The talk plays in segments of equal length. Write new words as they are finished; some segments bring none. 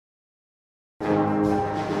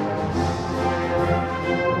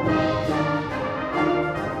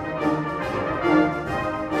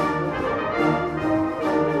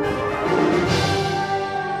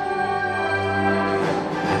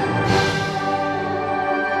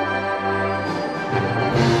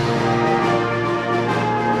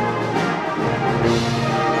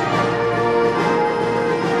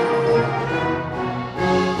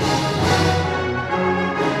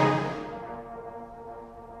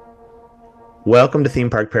Welcome to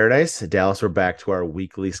Theme Park Paradise. Dallas, we're back to our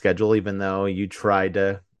weekly schedule, even though you tried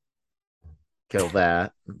to kill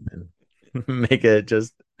that and make it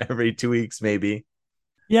just every 2 weeks, maybe.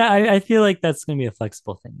 Yeah, I feel like that's going to be a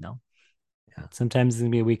flexible thing, though. Yeah. Sometimes it's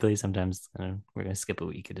going to be a weekly, sometimes we're going to skip a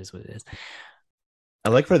week. It is what it is. I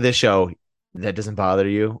like for this show, that doesn't bother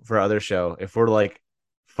you. For other show, if we're like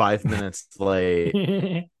 5 minutes late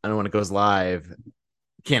and when it goes live,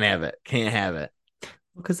 can't have it. Can't have it.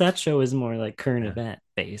 Because that show is more like current Yeah. event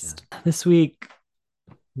Yeah. based. This week,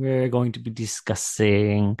 we're going to be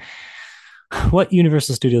discussing what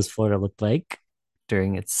Universal Studios Florida looked like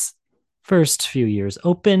during its first few years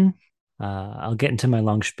open. I'll get into my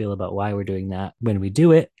long spiel about why we're doing that when we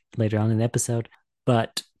do it later on in the episode.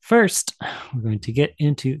 But first, we're going to get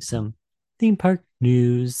into some theme park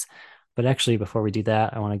news. But actually, before we do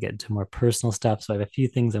that, I want to get into more personal stuff. So I have a few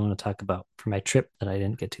things I want to talk about for my trip that I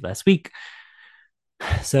didn't get to last week.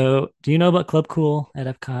 So, do you know about Club Cool at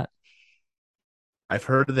Epcot? I've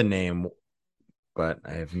heard of the name, but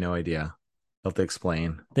I have no idea. You'll have to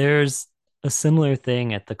explain. There's a similar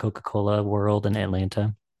thing at the Coca-Cola World in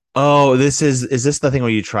Atlanta. Oh, is this the thing where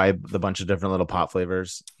you try the bunch of different little pot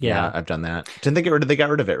flavors? Yeah, Yeah, I've done that. Didn't they got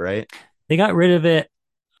rid of it, right? they got rid of it.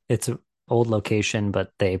 It's an old location,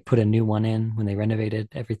 but they put a new one in when they renovated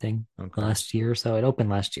everything Okay. last year. So it opened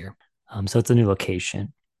last year. So it's a new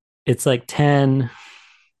location. It's like 10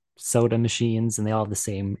 soda machines and they all have the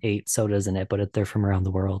same eight sodas in it, but they're from around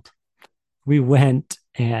the world. We went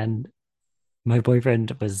and my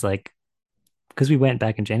boyfriend was like, because we went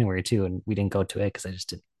back in January too, and we didn't go to it because I just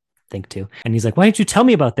didn't think to. And he's like, "Why didn't you tell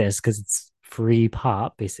me about this? Because it's free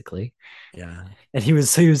pop, basically." Yeah. And he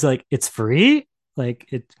was like, "It's free? Like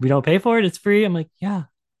we don't pay for it? It's free?" I'm like, "Yeah,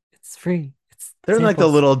 it's free. It's They're in like the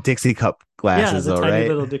samples." little Dixie cup Yeah, glasses the though, tiny right?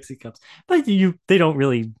 little Dixie cups. But they don't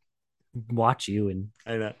really watch you and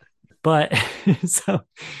I know. but so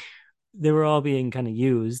they were all being kind of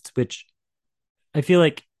used, which I feel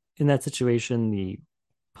like in that situation, the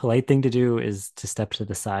polite thing to do is to step to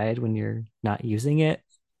the side when you're not using it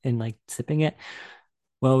and like sipping it.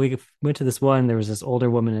 Well, we went to this one. There was this older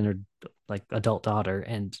woman and her like adult daughter,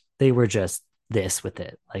 and they were just this with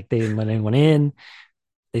it. Like they didn't let anyone in.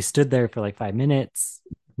 They stood there for like 5 minutes.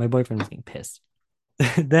 My boyfriend was getting pissed.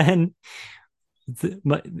 Then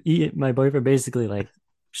my boyfriend basically like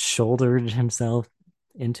shouldered himself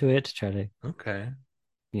into it to try to Okay.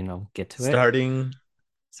 get to it. Starting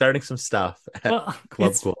starting some stuff at Well, Club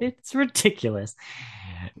it's Cool. it's ridiculous.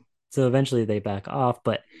 So eventually they back off,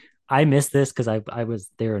 but I missed this because I was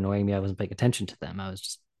they were annoying me. I wasn't paying attention to them. I was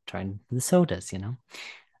just trying the sodas.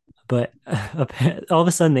 But all of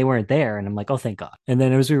a sudden they weren't there, and I'm like, oh, thank God. And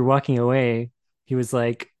then as we were walking away, he was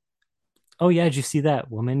like, oh yeah, did you see that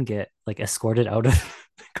woman get like escorted out of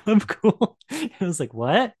the Club Cool? I was like,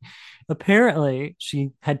 what? Apparently,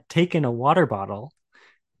 she had taken a water bottle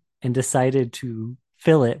and decided to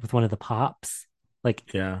fill it with one of the pops, like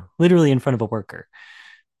Yeah. literally in front of a worker.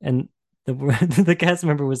 And the the cast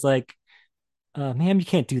member was like, "Ma'am, you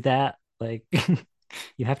can't do that. Like,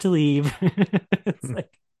 you have to leave." It's like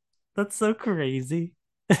that's so crazy.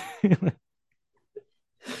 That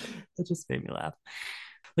just made me laugh.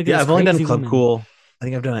 Look at Yeah, this I've only done crazy Club woman. Cool. I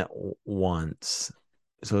think I've done it once.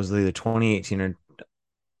 So it was either 2018 or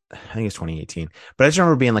I think it's 2018. But I just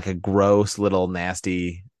remember being like a gross little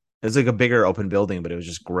nasty. It was like a bigger open building, but it was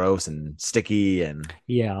just gross and sticky and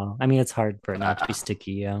Yeah, I mean it's hard for it not to be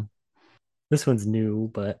sticky. Yeah, this one's new,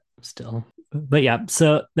 but still. But yeah,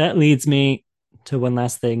 so that leads me to one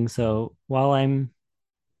last thing. So while I'm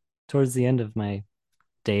towards the end of my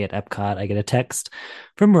day at Epcot, I get a text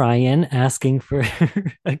from Ryan asking for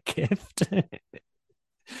a gift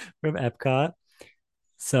from Epcot.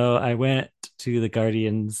 So I went to the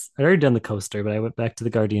Guardians. I'd already done the coaster, but I went back to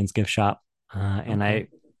the Guardians gift shop and okay. I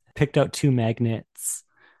picked out two magnets.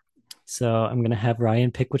 So I'm gonna have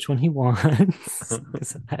Ryan pick which one he wants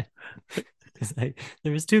because I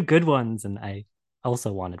there was two good ones and I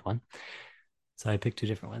also wanted one. So I picked two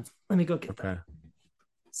different ones. Let me go get them. Okay.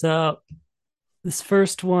 So this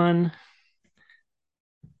first one,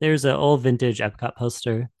 there's an old vintage Epcot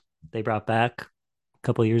poster they brought back a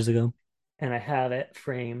couple years ago, and I have it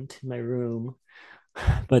framed in my room.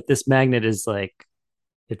 But this magnet is like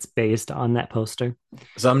it's based on that poster.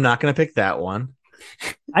 So I'm not gonna pick that one.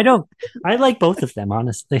 I don't. I like both of them,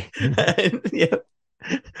 honestly. Yeah.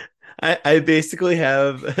 I basically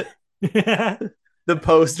have the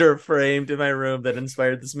poster framed in my room that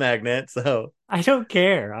inspired this magnet. So I don't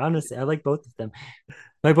care, honestly. I like both of them.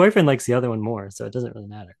 My boyfriend likes the other one more, so it doesn't really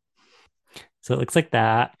matter. So it looks like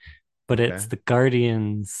that, but okay. it's the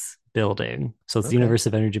Guardians building. So it's the Okay. Universe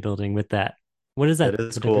of Energy building with that. What is that? That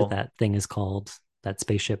is Whatever cool. that thing is called, that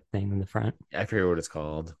spaceship thing in the front. I forget what it's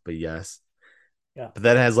called, but yes. Yeah. But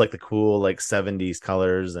that has like the cool like 70s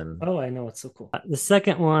colors and Oh, I know. It's so cool. The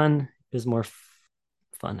second one is more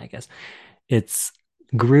fun, I guess. It's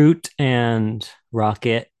Groot and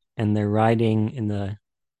Rocket, and they're riding in the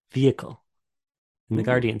vehicle, in the ooh,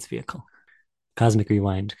 Guardians vehicle, Cosmic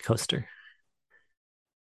Rewind coaster.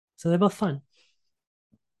 So they're both fun.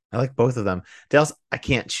 I like both of them. Dallas, I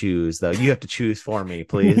can't choose though. You have to choose for me,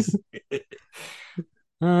 please.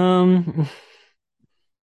 um,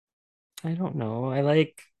 I don't know. I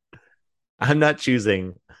like I'm not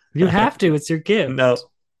choosing. you have to. It's your No. gift.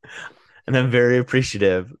 And I'm very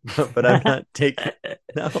appreciative, but I'm not taking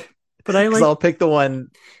no, But I because like. I'll pick the one.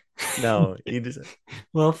 No, you just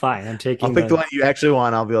Well, fine. I'll pick the one you actually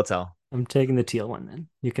want. I'll be able to tell. I'm taking the teal one then.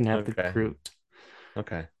 You can have the Okay. Groot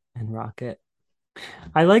Okay. and Rocket.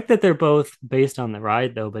 I like that they're both based on the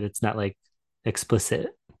ride though, but it's not like explicit.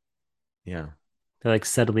 Yeah. They're like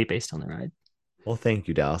subtly based on the ride. Well, thank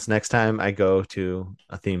you, Dallas. Next time I go to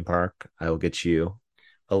a theme park, I will get you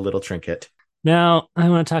a little trinket. Now, I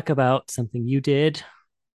want to talk about something you did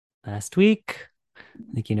last week.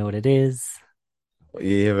 I think you know what it is.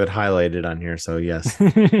 You have it highlighted on here, so yes.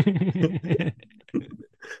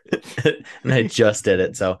 And I just did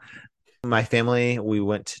it. So my family, we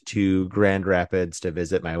went to Grand Rapids to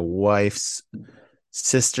visit my wife's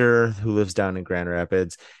sister who lives down in Grand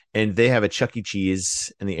Rapids, and they have a Chuck E.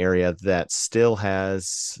 Cheese in the area that still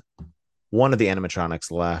has one of the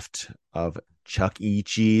animatronics left of Chuck E.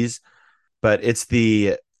 Cheese, but it's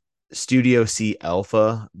the Studio C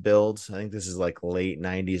Alpha build. I think this is like late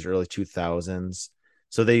 90s, early 2000s.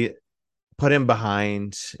 So they put him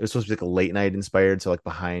behind, it was supposed to be like a late night inspired, so like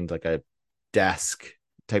behind like a desk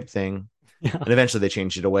type thing. Yeah. And eventually they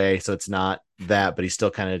changed it away. So it's not that, but he's still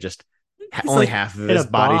kind of just He's only like half of in a his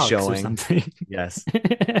body box or showing. something. Yes.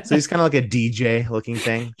 So he's kind of like a DJ looking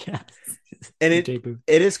thing. Yes. And DJ Boo.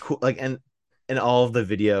 it is cool. Like, and all of the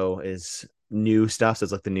video is new stuff. So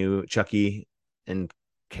it's like the new Chucky and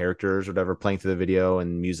characters or whatever playing through the video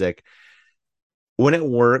and music. When it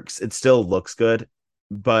works, it still looks good,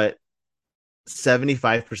 but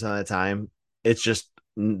 75% of the time, it's just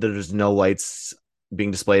there's no lights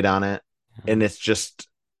being displayed on it, and it's just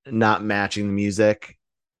not matching the music.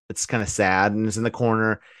 It's kind of sad, and it's in the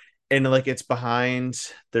corner, and like it's behind.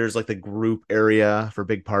 There's like the group area for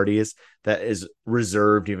big parties that is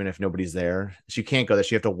reserved, even if nobody's there. So you can't go there. So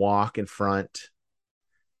you have to walk in front,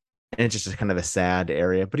 and it's just kind of a sad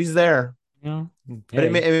area. But he's there, Yeah. but Hey.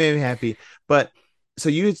 it made me happy. But so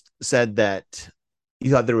you said that you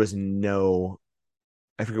thought there was no,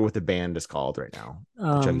 I forget what the band is called right now,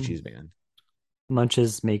 the Chuck E. Um, Cheese band.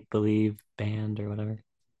 Munch's Make Believe Band or whatever.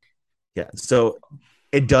 Yeah. So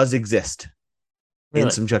it does exist in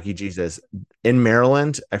Really? some Chuck E. Cheese's. In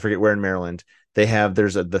Maryland, I forget where in Maryland,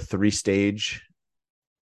 there's the three stage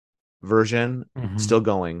version Mm-hmm. still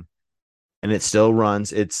going and it still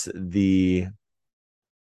runs. It's the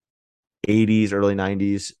 80s, early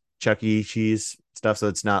 90s Chuck E. Cheese stuff. So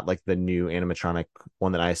it's not like the new animatronic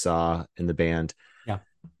one that I saw in the band. Yeah.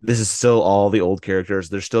 This is still all the old characters.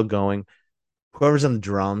 They're still going. Whoever's on the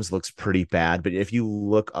drums looks pretty bad, but if you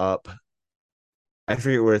look up, I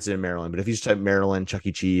forget where it's in Maryland, but if you just type Maryland Chuck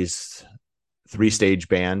E. Cheese three Mm-hmm. stage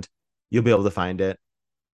band, you'll be able to find it.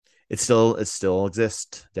 It still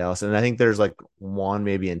exists, Dallas, and I think there's like one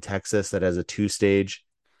maybe in Texas that has a two stage.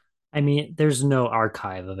 I mean, there's no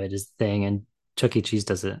archive of it is the thing, and Chuck E. Cheese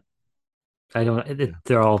doesn't. I don't. Yeah,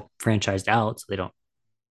 They're all franchised out, so they don't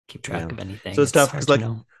keep yeah. track of anything. So it's It's tough hard because to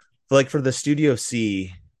know. like for the Studio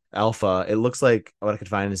C Alpha, it looks like what I could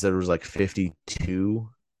find is that there was like 52,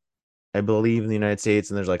 I believe, in the United States,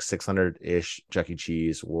 and there's like 600 ish Chuck E.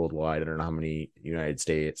 Cheese worldwide. I don't know how many United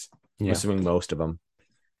States. I'm Yeah. assuming most of them.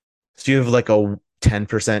 So you have like a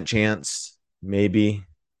 10% chance, maybe,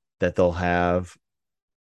 that they'll have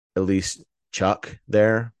at least Chuck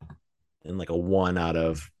there, and like a one out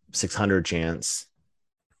of 600 chance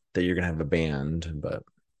that you're going to have a band. But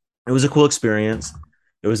it was a cool experience.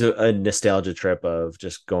 It was a nostalgia trip of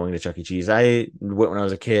just going to Chuck E. Cheese. I went when I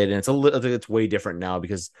was a kid, and it's way different now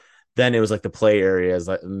because then it was like the play areas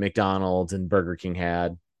like McDonald's and Burger King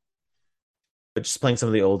had, but just playing some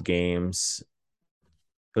of the old games.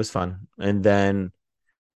 It was fun. And then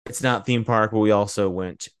it's not theme park, but we also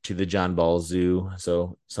went to the John Ball Zoo,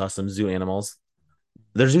 so saw some zoo animals.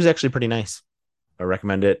 Their zoo's actually pretty nice. I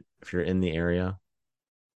recommend it if you're in the area.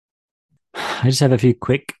 I just have a few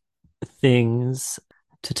quick things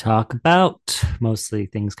to talk about, mostly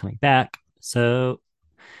things coming back. So,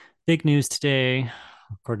 big news today,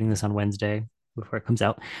 recording this on Wednesday before it comes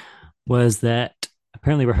out, was that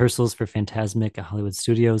apparently rehearsals for Fantasmic at Hollywood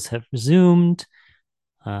Studios have resumed.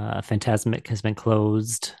 Fantasmic has been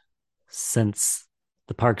closed since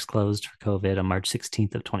the parks closed for COVID on March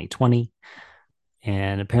 16th of 2020.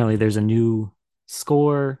 And apparently there's a new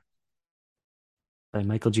score by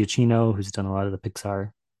Michael Giacchino, who's done a lot of the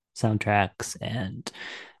Pixar soundtracks. And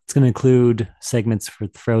it's going to include segments for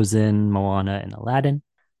Frozen, Moana, and Aladdin.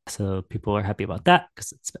 So people are happy about that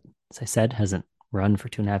because it's been, as I said, hasn't run for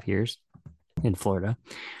 2.5 years in Florida.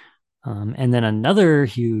 And then another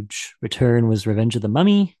huge return was Revenge of the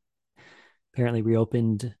Mummy. Apparently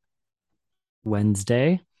reopened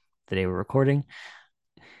Wednesday, the day we're recording.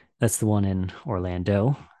 That's the one in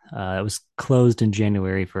Orlando. It was closed in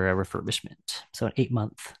January for a refurbishment. So an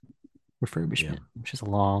 8-month refurbishment, which is a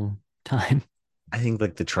long time. I think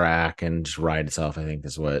like the track and just ride itself, I think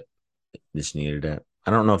is what just needed it.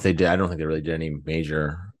 I don't know if they did. I don't think they really did any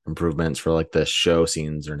major improvements for like the show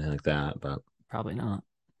scenes or anything like that, but Probably not.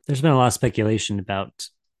 There's been a lot of speculation about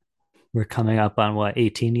we're coming up on what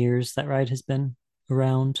 18 years that ride has been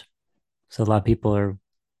around. So a lot of people are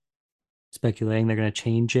speculating they're going to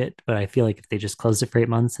change it, but I feel like if they just closed it for 8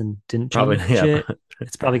 months and didn't probably change yeah, it,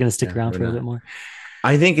 it's probably going to stick yeah, around probably for a little not. bit more.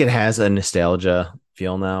 I think it has a nostalgia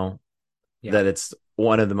feel now Yeah. that it's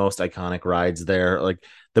one of the most iconic rides there. Like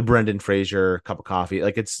the Brendan Fraser cup of coffee,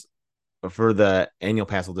 like it's for the annual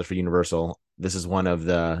pass holder for Universal. This is one of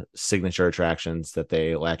the signature attractions that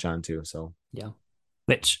they latch onto. So Yeah.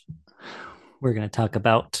 Which we're going to talk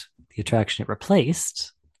about the attraction it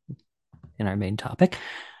replaced in our main topic.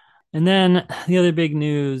 And then the other big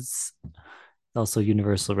news, also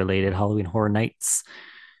Universal related, Halloween Horror Nights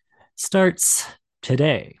starts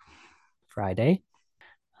today, Friday,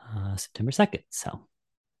 September 2nd. So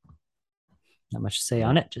not much to say yeah,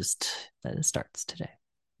 on it, just that it starts today.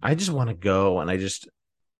 I just want to go and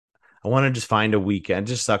I want to just find a weekend.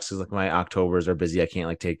 It just sucks because like my Octobers are busy. I can't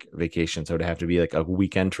like take vacation, so it'd have to be like a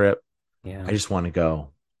weekend trip. Yeah. I just want to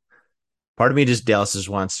go. Part of me just Dallas just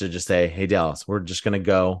wants to just say, "Hey Dallas, we're just gonna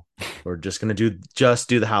go. We're just gonna do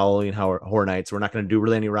the Halloween horror nights. We're not gonna do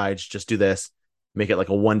really any rides. Just do this. Make it like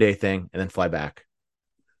a 1 day thing, and then fly back."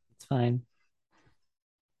 It's fine.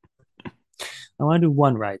 I want to do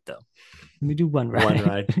one ride though. Let me do one One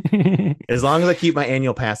ride. ride. As long as I keep my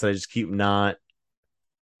annual pass, that I just keep not.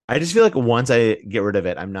 I just feel like once I get rid of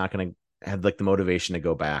it, I'm not gonna have like the motivation to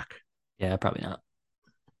go back. Yeah, probably not.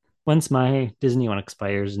 Once my Disney one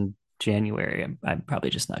expires in January, I'm probably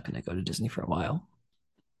just not going to go to Disney for a while.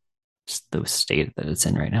 Just the state that it's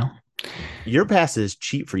in right now. Your pass is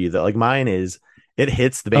cheap for you though. Like mine is, it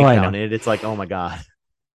hits the Oh, bank I account know. and it's like, oh my god,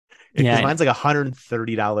 Yeah, because I know. mine's like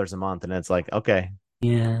 $130 a month, and it's like, okay,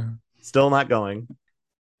 Yeah, still not going because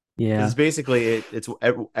yeah. it's basically it's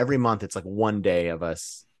every month. It's like 1 day of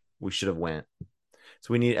us we should have went.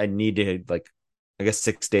 So I need to like, I guess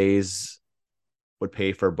 6 days would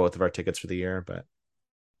pay for both of our tickets for the year, but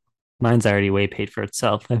Mine's already way paid for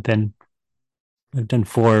itself. I've done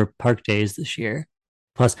 4 park days this year,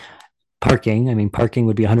 plus parking. I mean, parking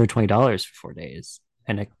would be $120 for 4 days,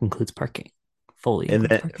 and it includes parking. Fully and includes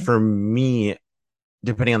then parking. for me,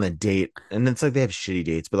 depending on the date, and it's like they have shitty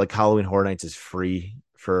dates, but like Halloween Horror Nights is free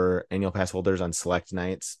for annual pass holders on select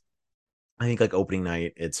nights. I think like opening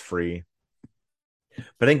night, it's free.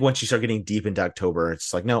 But I think once you start getting deep into October,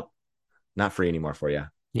 it's like, nope, not free anymore for you.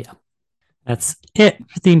 Yeah, that's it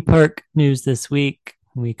for theme park news this week.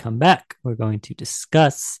 When we come back, we're going to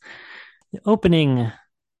discuss the opening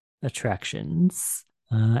attractions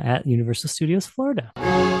at Universal Studios Florida.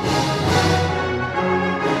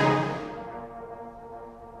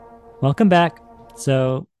 Welcome back.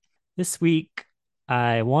 So, this week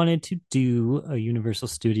I wanted to do a Universal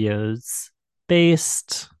Studios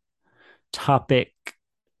based topic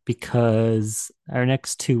because our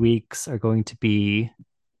next 2 weeks are going to be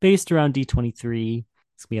based around D23.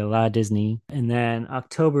 It's going to be a lot of Disney. And then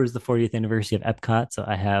October is the 40th anniversary of Epcot. So,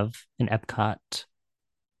 I have an Epcot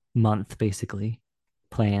month basically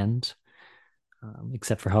planned.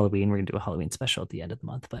 Except for Halloween, we're gonna do a Halloween special at the end of the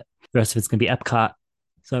month, but the rest of it's gonna be Epcot.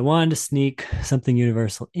 So I wanted to sneak something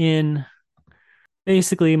Universal in.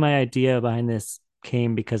 Basically, my idea behind this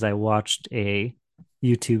came because I watched a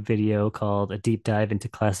YouTube video called A Deep Dive into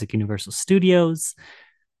Classic Universal Studios.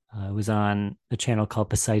 It was on a channel called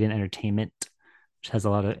Poseidon Entertainment, which has a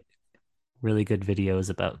lot of really good videos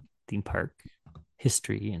about theme park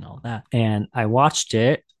history and all that. And I watched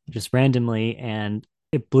it just randomly and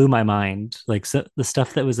it blew my mind. Like so, the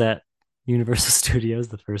stuff that was at Universal Studios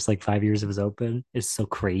the first like 5 years it was open is so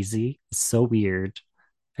crazy. It's so weird.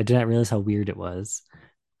 I did not realize how weird it was.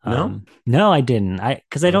 No? No, I didn't. I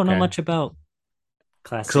because I don't know Okay. much about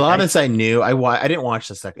Because a Classic. lot of this I knew. I didn't watch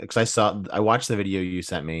the second because I watched the video you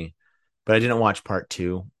sent me, but I didn't watch part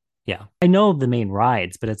two. Yeah. I know the main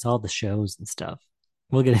rides, but it's all the shows and stuff.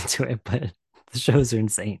 We'll get into it, but the shows are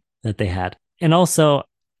insane that they had. And also,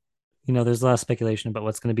 there's a lot of speculation about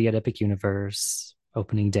what's going to be at Epic Universe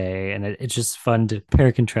opening day. And it's just fun to compare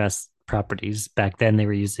and contrast properties back then they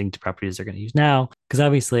were using to properties they're going to use now. Because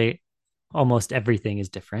obviously, almost everything is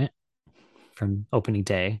different from opening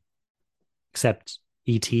day, except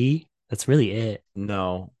ET. That's really it.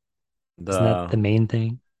 No, Isn't that the the main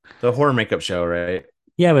thing? the horror makeup show, right?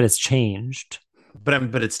 Yeah, but it's changed. But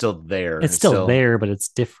it's still there. It's It's still still there, but it's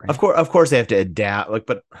different. of course they have to adapt. Like,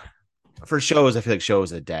 but for shows, I feel like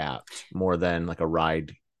shows adapt more than like a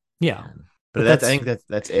ride Yeah. can. But But that's I that's think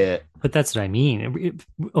that's it. but that's what I mean.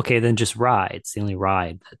 Okay, then just rides. The only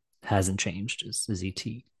ride that hasn't changed is ET,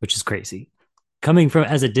 which is crazy. Coming from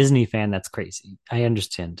as a Disney fan, that's crazy. I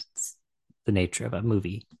understand it's the nature of a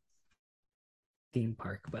movie theme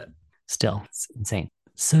park, but still, it's insane.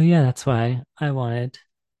 So yeah, that's why I wanted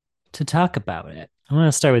to talk about it. I want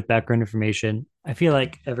to start with background information. I feel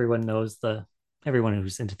like everyone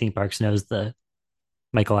who's into theme parks knows the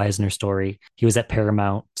Michael Eisner story. He was at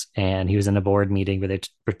Paramount and he was in a board meeting where they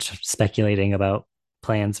were speculating about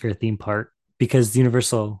plans for a theme park because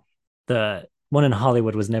Universal, the one in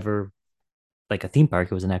Hollywood, was never like a theme park.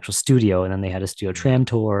 It was an actual studio. And then they had a studio tram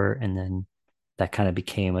tour. And then that kind of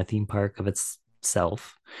became a theme park of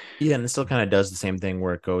itself. Yeah, and it still kind of does the same thing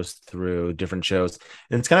where it goes through different shows.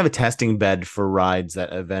 And it's kind of a testing bed for rides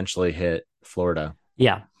that eventually hit Florida.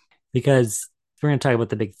 Yeah. Because we're going to talk about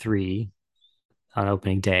the big three on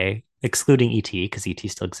opening day, excluding ET, because ET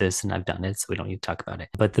still exists and I've done it, so we don't need to talk about it.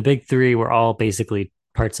 But the big three were all basically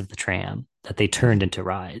parts of the tram that they turned into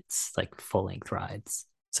rides, like full length rides.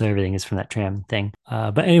 So everything is from that tram thing.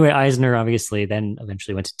 But anyway, Eisner obviously then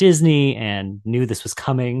eventually went to Disney and knew this was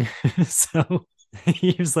coming. So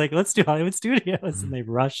he was like, let's do Hollywood Studios. And they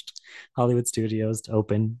rushed Hollywood Studios to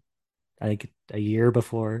open, I think, a year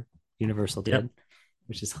before Universal did, Yep.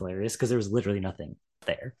 which is hilarious because there was literally nothing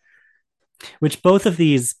there. Which both of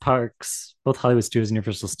these parks, both Hollywood Studios and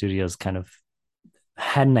Universal Studios, kind of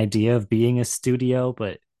had an idea of being a studio,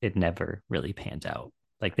 but it never really panned out.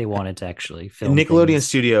 Like they wanted to actually film Nickelodeon things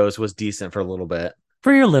Studios was decent for a little bit.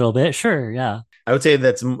 for a little bit, sure, yeah, I would say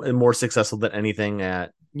that's more successful than anything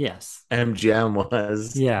at yes, MGM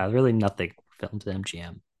was. yeah, really nothing filmed at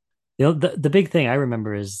MGM. The big thing I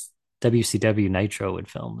remember is WCW Nitro would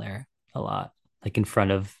film there a lot, like in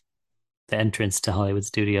front of the entrance to Hollywood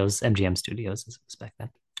Studios, MGM Studios as it was back then.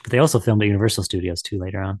 But they also filmed at Universal Studios too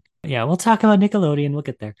later on. Yeah, we'll talk about Nickelodeon. We'll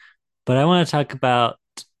get there. But I want to talk about,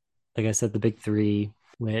 like I said, the big three,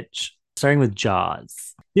 which starting with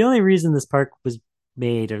Jaws. The only reason this park was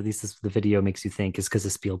made, or at least this, the video makes you think, is because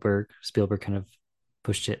of Spielberg. Spielberg kind of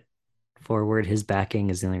pushed it forward. His backing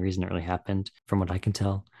is the only reason it really happened, from what I can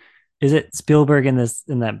tell. Is it Spielberg in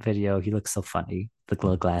that video? He looks so funny. The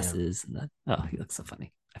little Yeah. glasses and he looks so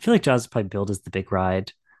funny. I feel like Jaws was probably billed as the big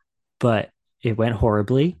ride, but it went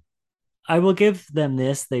horribly. I will give them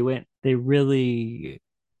this. They really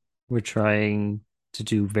were trying to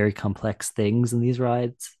do very complex things in these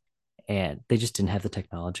rides, and they just didn't have the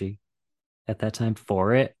technology at that time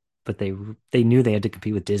for it. But they knew they had to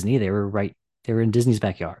compete with Disney. They were in Disney's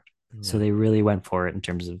backyard. So Yeah. they really went for it in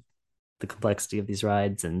terms of the complexity of these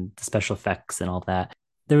rides and the special effects and all that.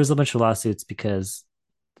 There was a bunch of lawsuits because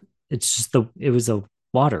it was a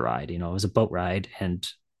water ride, it was a boat ride and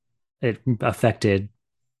it affected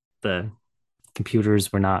the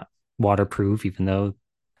computers were not waterproof, even though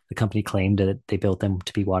the company claimed that they built them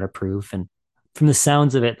to be waterproof. And from the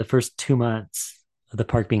sounds of it, the first 2 months of the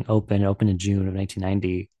park being open in June of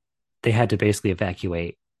 1990, they had to basically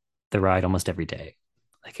evacuate the ride almost every day.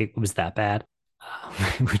 Like it was that bad,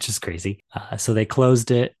 which is crazy. So they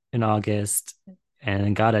closed it in August and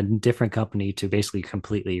then got a different company to basically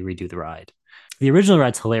completely redo the ride. The original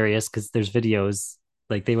ride's hilarious because there's videos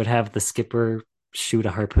like they would have the skipper shoot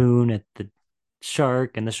a harpoon at the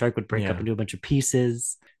shark and the shark would break up Yeah. into a bunch of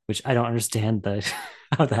pieces, which I don't understand the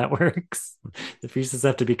how that works. The pieces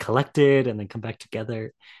have to be collected and then come back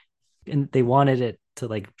together. And they wanted it to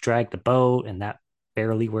like drag the boat, and that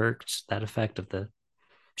barely worked, that effect of the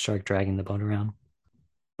shark dragging the boat around.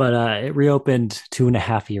 But it reopened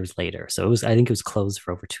 2.5 years later. So I think it was closed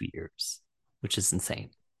for over 2 years, which is insane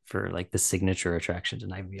for like the signature attraction to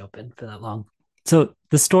not reopen for that long. So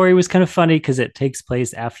the story was kind of funny because it takes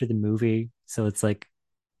place after the movie. So it's like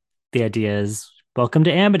the idea is welcome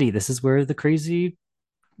to Amity. This is where the crazy,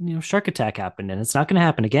 shark attack happened, and it's not going to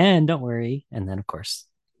happen again. Don't worry. And then, of course,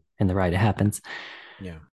 in the ride, it happens.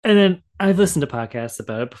 Yeah. And then I've listened to podcasts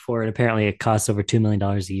about it before, and apparently it costs over $2 million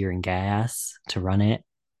a year in gas to run it.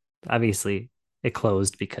 Obviously, it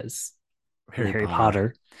closed because of Harry Harry Potter.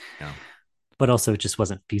 Potter, Yeah. but also it just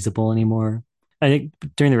wasn't feasible anymore. I think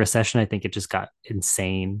during the recession, I think it just got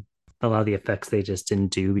insane. A lot of the effects they just didn't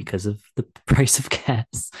do because of the price of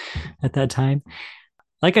gas at that time.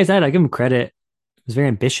 Like I said, I give him credit. It was very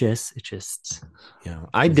ambitious. It just Yeah.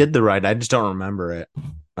 I was, did the ride. I just don't remember it.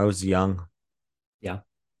 I was young. yeah,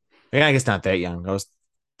 Yeah, I guess not that young. I was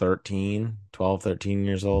 13, 12, 13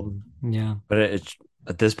 years old. yeah. But it's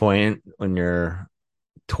at this point, when you're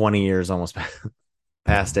 20 years almost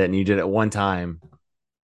past it and you did it one time.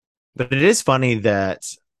 But it is funny that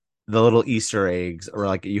the little Easter eggs, or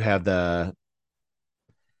like you have the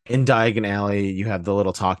in Diagon Alley, you have the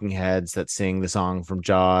little talking heads that sing the song from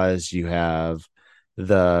Jaws. You have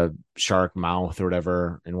the shark mouth or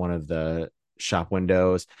whatever in one of the shop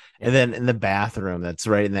windows. And then in the bathroom that's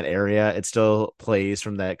right in that area, it still plays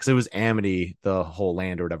from that because it was Amity, the whole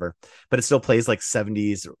land or whatever, but it still plays like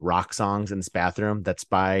 70s rock songs in this bathroom that's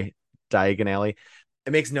by Diagon Alley.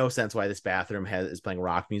 It makes no sense why this bathroom is playing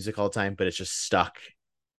rock music all the time, but it's just stuck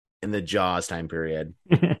in the Jaws time period.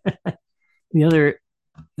 The other,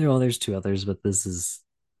 well, there's two others, but this is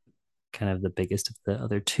kind of the biggest of the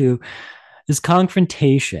other two, is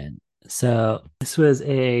Confrontation. So this was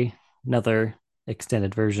another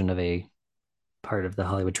extended version of a part of the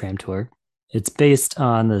Hollywood Tram Tour. It's based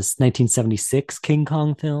on this 1976 King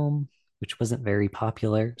Kong film, which wasn't very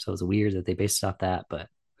popular. So it was weird that they based it off that, but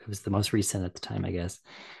it was the most recent at the time, I guess,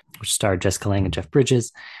 which starred Jessica Lange and Jeff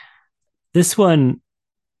Bridges. This one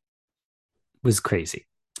was crazy.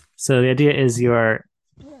 So the idea is you're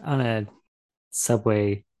on a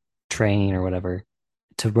subway train or whatever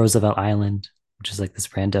to Roosevelt Island, which is like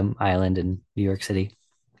this random island in New York City.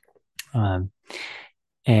 Um,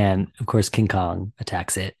 and of course, King Kong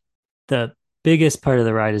attacks it. The biggest part of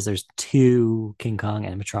the ride is there's two King Kong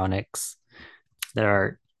animatronics that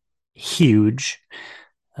are huge.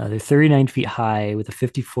 They're 39 feet high with a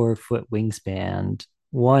 54-foot wingspan.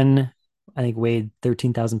 One, I think, weighed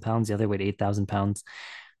 13,000 pounds. The other weighed 8,000 pounds.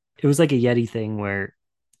 It was like a Yeti thing where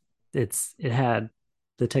it had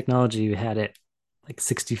the technology had it like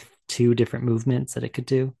 62 different movements that it could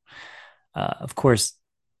do. Of course,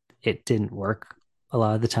 it didn't work a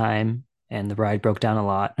lot of the time, and the ride broke down a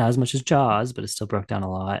lot. Not as much as Jaws, but it still broke down a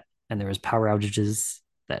lot. And there was power outages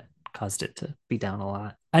that caused it to be down a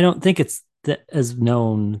lot. I don't think it's that as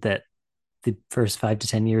known that the first 5 to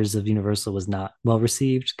 10 years of Universal was not well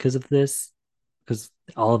received because of this, because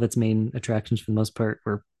all of its main attractions for the most part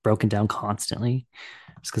were broken down constantly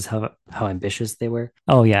just because how ambitious they were.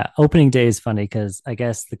 Oh yeah, opening day is funny because I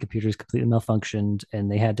guess the computers completely malfunctioned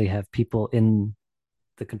and they had to have people in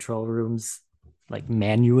the control rooms like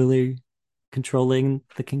manually controlling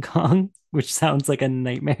the King Kong, which sounds like a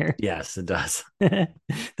nightmare. Yes, it does. They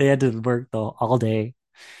had to work all day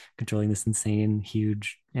controlling this insane,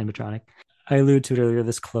 huge animatronic. I alluded to it earlier.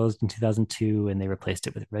 This closed in 2002, and they replaced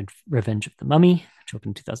it with Revenge of the Mummy, which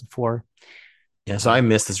opened in 2004. Yeah, so I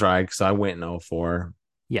missed this ride because I went in '04.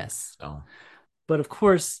 Yes, So but of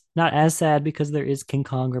course, not as sad because there is King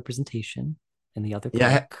Kong representation in the other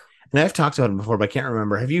yeah, park. and I've talked about it before, but I can't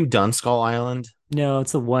remember. Have you done Skull Island? No,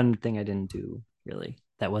 it's the one thing I didn't do really.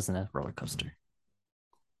 That wasn't a roller coaster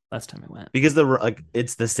last time I went. Because the like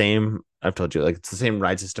it's the same. I've told you, like it's the same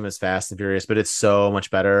ride system as Fast and Furious, but it's so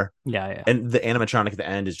much better. Yeah, yeah, And the animatronic at the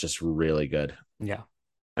end is just really good. yeah.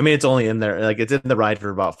 I mean, it's only in there, like it's in the ride for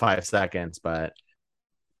about 5 seconds, but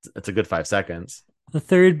it's a good 5 seconds. The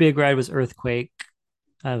third big ride was Earthquake.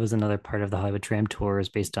 It was another part of the Hollywood Tram Tour. It was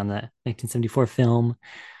based on the 1974 film.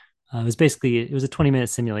 It was a 20-minute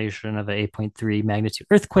simulation of an 8.3 magnitude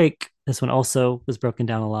earthquake. This one also was broken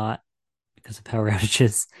down a lot because of power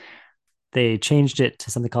outages. They changed it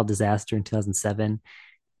to something called Disaster in 2007.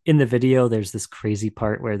 In the video, there's this crazy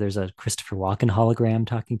part where there's a Christopher Walken hologram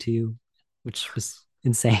talking to you, which was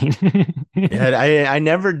insane. Yeah, I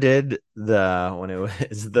never did the when it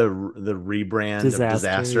was the rebrand of Disaster,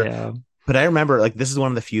 Disaster, yeah. but I remember like this is one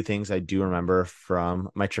of the few things I do remember from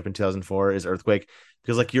my trip in 2004 is Earthquake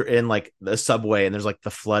because like you're in like the subway and there's like the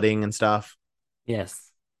flooding and stuff. Yes,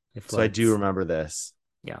 it So I do floods. remember this.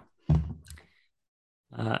 Yeah.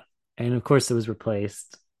 Uh, and of course, it was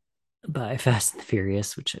replaced by Fast and the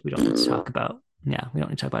Furious, which we don't need to talk about. Yeah, we don't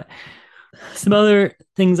need to talk about it. Some other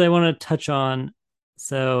things I want to touch on.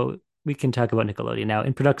 So we can talk about Nickelodeon now.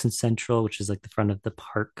 In Production Central, which is like the front of the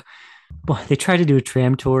park, well, they tried to do a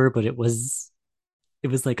tram tour, but it was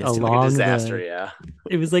like It seemed like a along disaster. the Yeah.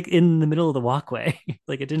 it was like in the middle of the walkway.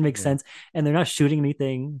 Like it didn't make Yeah. sense. And they're not shooting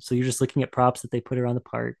anything. So you're just looking at props that they put around the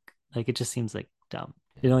park. Like it just seems like dumb.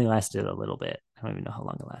 It only lasted a little bit. I don't even know how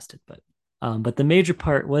long it lasted, but the major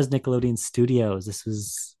part was Nickelodeon Studios. This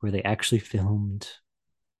was where they actually filmed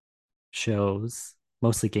shows,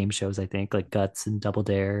 mostly game shows, I think, like Guts and Double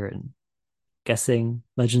Dare and Guessing,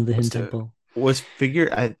 Legend of the Hidden Was it Temple. I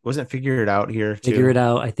wasn't figured out here Figure It too.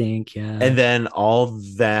 Out, I think, yeah. And then all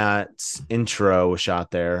that intro was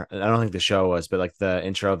shot there. I don't think the show was, but like the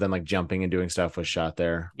intro of them like jumping and doing stuff was shot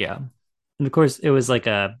there. Yeah. And of course, it was like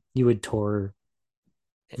you would tour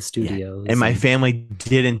the Yeah. And studios, my and family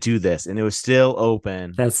didn't do this and it was still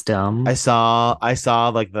open. that's dumb. I saw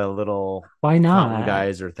like the little Why fountain not?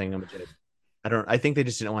 guys or thing. I think they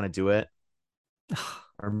just didn't want to do it.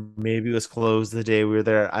 Or maybe it was closed the day we were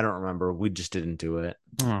there. I don't remember. We just didn't do it.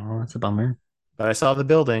 Oh, that's a bummer. But I saw the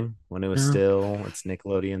building when it was Yeah. still it's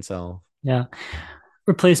Nickelodeon Self. Yeah.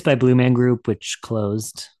 Replaced by Blue Man Group, which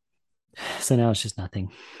closed. So now it's just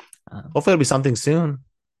nothing. Hopefully it'll be something soon.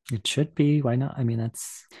 It should be. Why not? I mean,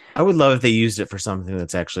 that's I would love if they used it for something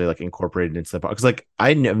that's actually like incorporated into the park. Because like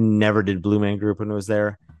never did Blue Man Group when it was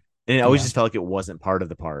there, and it always yeah. just felt like it wasn't part of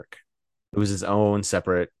the park. It was its own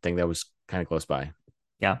separate thing that was kind of close by.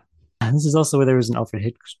 Yeah. And this is also where there was an Alfred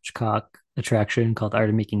Hitchcock attraction called Art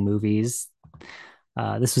of Making Movies.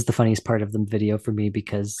 This was the funniest part of the video for me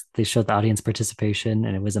because they showed the audience participation,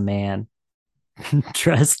 and it was a man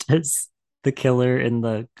dressed as the killer in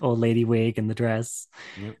the old lady wig and the dress.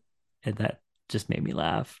 Yep. And that just made me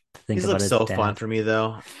laugh to think These about look his so fun dad. for me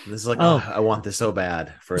though. This is like, oh, Oh, I want this so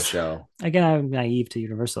bad for a show. again, I'm naive to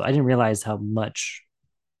Universal. I didn't realize how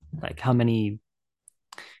many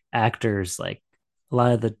actors, like a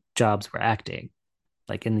lot of the jobs were acting,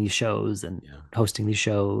 like in these shows and Yeah. hosting these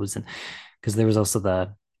shows. And because there was also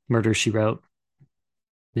the Murder She Wrote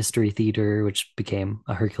Mystery Theater, which became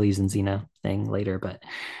a Hercules and Xena thing later. But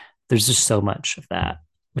there's just so much of that,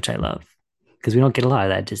 which I love because we don't get a lot of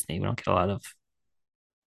that at Disney. We don't get a lot of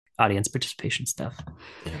audience participation stuff.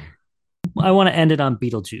 Yeah. I want to end it on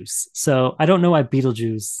Beetlejuice. So I don't know why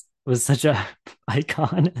Beetlejuice was such a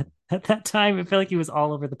icon at that time. I feel like he was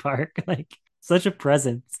all over the park, like such a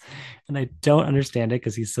presence, and I don't understand it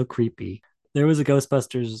because he's so creepy. There was a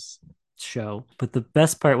Ghostbusters show, but the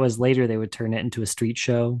best part was later they would turn it into a street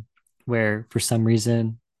show where, for some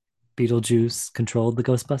reason, Beetlejuice controlled the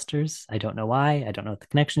Ghostbusters. I don't know why. I don't know what the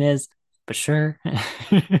connection is, but sure.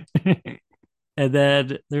 And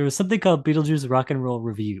then there was something called Beetlejuice Rock and Roll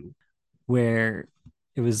Review, where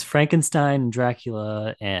it was Frankenstein and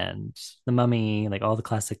Dracula and the Mummy, like all the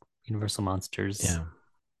classic Universal monsters. Yeah.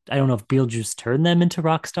 I don't know if Beetlejuice turned them into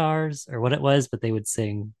rock stars or what it was, but they would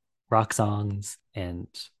sing rock songs, and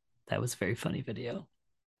that was a very funny video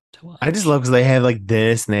to I just watch. love because they had like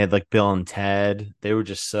this and they had like Bill and Ted. They were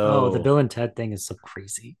just Oh, the so. Bill and Ted thing is so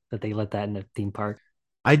crazy that they let that in a theme park.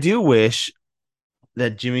 I do wish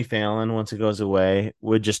that Jimmy Fallon, once it goes away,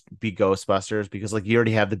 would just be Ghostbusters because like you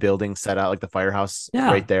already have the building set out, like the firehouse Yeah,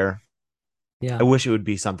 right there. I yeah, wish it would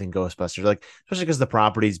be something Ghostbusters, like especially because the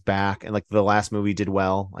property's back and like the last movie did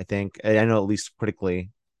well. I think I know at least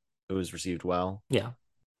critically it was received well. yeah.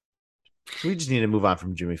 So we just need to move on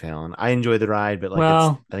from Jimmy Fallon. I enjoy the ride, but like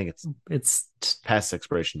Well, I think it's it's past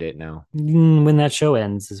expiration date now. when that show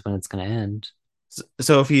ends is when it's going to end.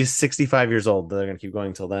 So if he's 65 years old, they're gonna keep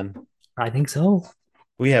going till then. I think so.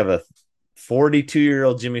 We have a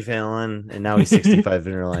 42-year-old Jimmy Fallon, and now he's 65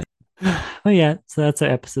 in real life. Well, yeah. So that's our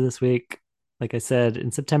episode this week. Like I said,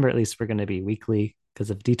 in September at least we're going to be weekly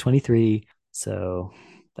because of D23. So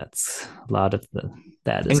that's a lot of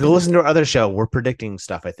that is And go going to. listen to our other show. We're predicting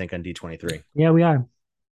stuff, I think, on D23. Yeah, we are.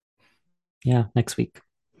 Yeah, next week.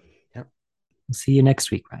 Yep. We'll see you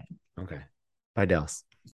next week, Ryan. Okay. Bye, Dallas.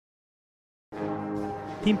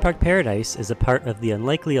 Theme Park Paradise is a part of the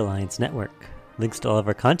Unlikely Alliance network. Links to all of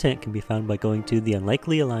our content can be found by going to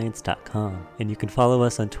theunlikelyalliance.com. And you can follow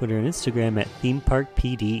us on Twitter and Instagram at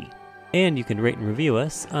ThemeParkPD. And you can rate and review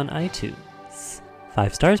us on iTunes.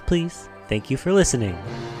 5 stars, please. Thank you for listening.